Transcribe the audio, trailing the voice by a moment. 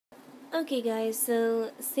Okay guys,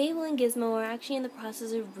 so Sable and Gizmo are actually in the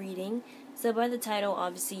process of breeding, so by the title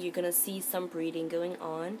obviously you're going to see some breeding going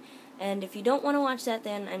on, and if you don't want to watch that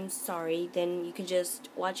then I'm sorry, then you can just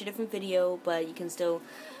watch a different video, but you can still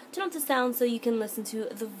turn off the sound so you can listen to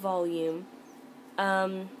the volume.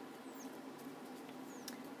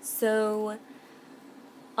 So,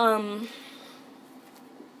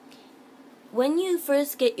 when you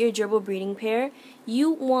first get your gerbil breeding pair,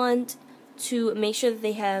 you want to make sure that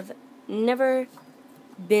they have never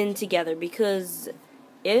been together, because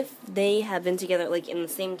if they have been together like in the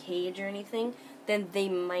same cage or anything, then they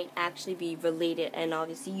might actually be related, and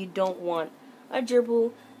obviously you don't want a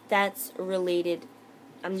gerbil that's related.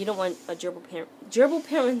 You don't want a gerbil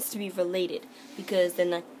parents to be related, because then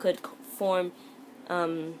that could form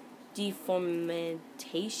deformation,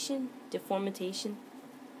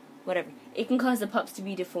 whatever. It can cause the pups to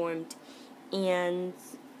be deformed, and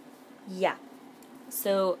yeah.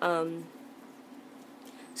 So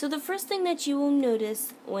so the first thing that you will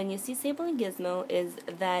notice when you see Sable and Gizmo is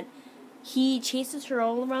that he chases her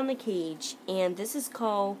all around the cage, and this is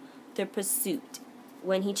called the pursuit.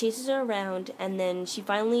 When he chases her around, and then she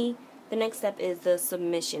finally, the next step is the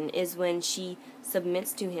submission, is when she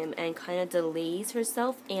submits to him and kind of delays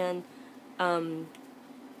herself and kind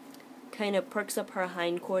of perks up her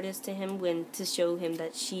hindquarters to him to show him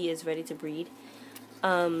that she is ready to breed.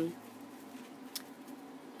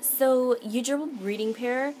 So your gerbil breeding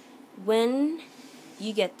pair, when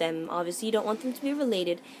you get them, obviously you don't want them to be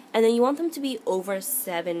related, and then you want them to be over 6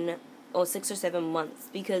 or 7 months,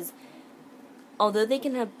 because although they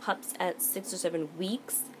can have pups at 6 or 7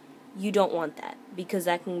 weeks, you don't want that, because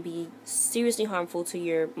that can be seriously harmful to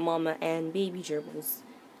your mama and baby gerbils.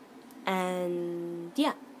 And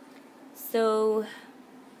yeah, so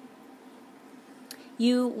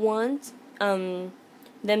you want them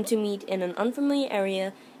to meet in an unfamiliar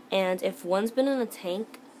area, and if one's been in a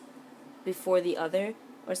tank before the other,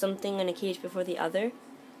 or something in a cage before the other,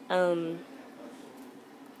 then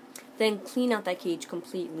clean out that cage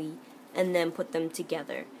completely and then put them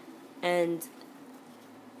together. And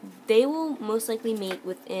they will most likely mate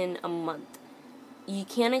within a month. You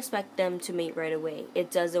can't expect them to mate right away.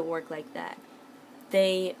 It doesn't work like that.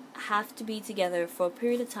 They have to be together for a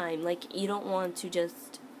period of time. Like, you don't want to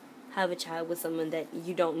just have a child with someone that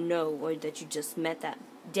you don't know or that you just met that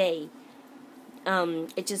day.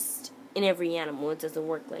 It just, in every animal, it doesn't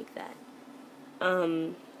work like that.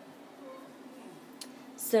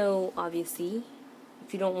 So, obviously,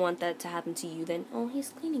 if you don't want that to happen to you, then, oh, he's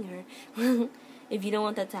cleaning her. If you don't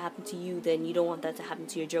want that to happen to you, then you don't want that to happen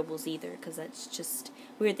to your gerbils either, because that's just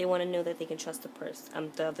weird. They want to know that they can trust the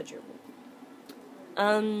other gerbil.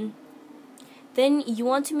 Then you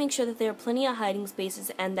want to make sure that there are plenty of hiding spaces,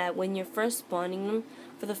 and that when you're first spawning them,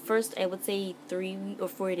 for the first, I would say, 3 or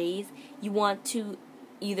 4 days, you want to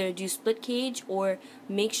either do split cage or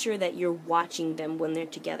make sure that you're watching them when they're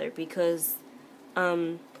together, because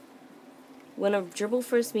when a gerbil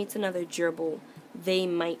first meets another gerbil, they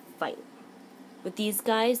might fight. With these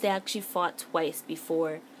guys, they actually fought twice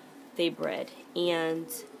before they bred, and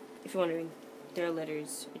if you're wondering, their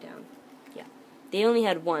letters are down. Yeah. They only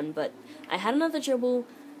had one, but I had another gerbil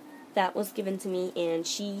that was given to me, and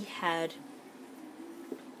she had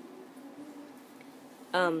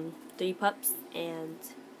 3 pups, and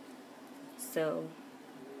so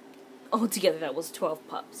altogether that was 12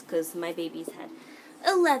 pups, because my babies had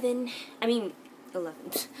 11. My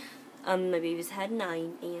babies had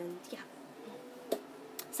 9, and yeah.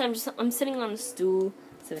 So I'm sitting on a stool,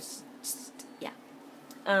 so it's just, yeah.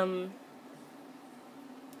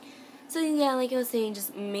 So yeah, like I was saying,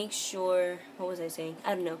 just make sure, what was I saying?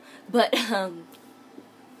 I don't know. But,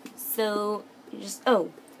 so, just,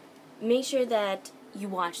 make sure that you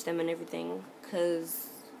watch them and everything, because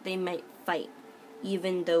they might fight,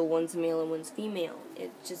 even though one's male and one's female.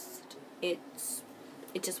 It just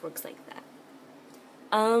works like that.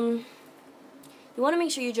 You want to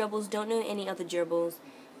make sure your gerbils don't know any other gerbils,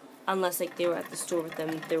 unless, like, they were at the store with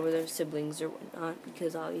them, they were their siblings or whatnot,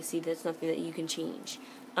 because obviously that's nothing that you can change.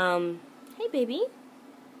 Hey baby.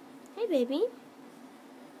 Hey baby.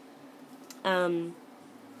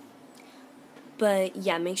 But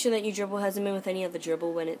yeah, make sure that your gerbil hasn't been with any other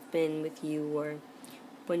gerbil when it's been with you, or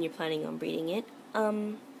when you're planning on breeding it.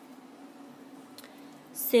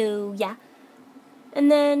 So yeah. And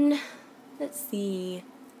then, let's see.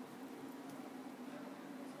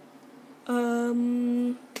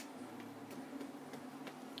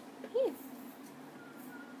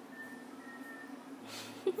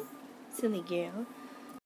 Silly girl.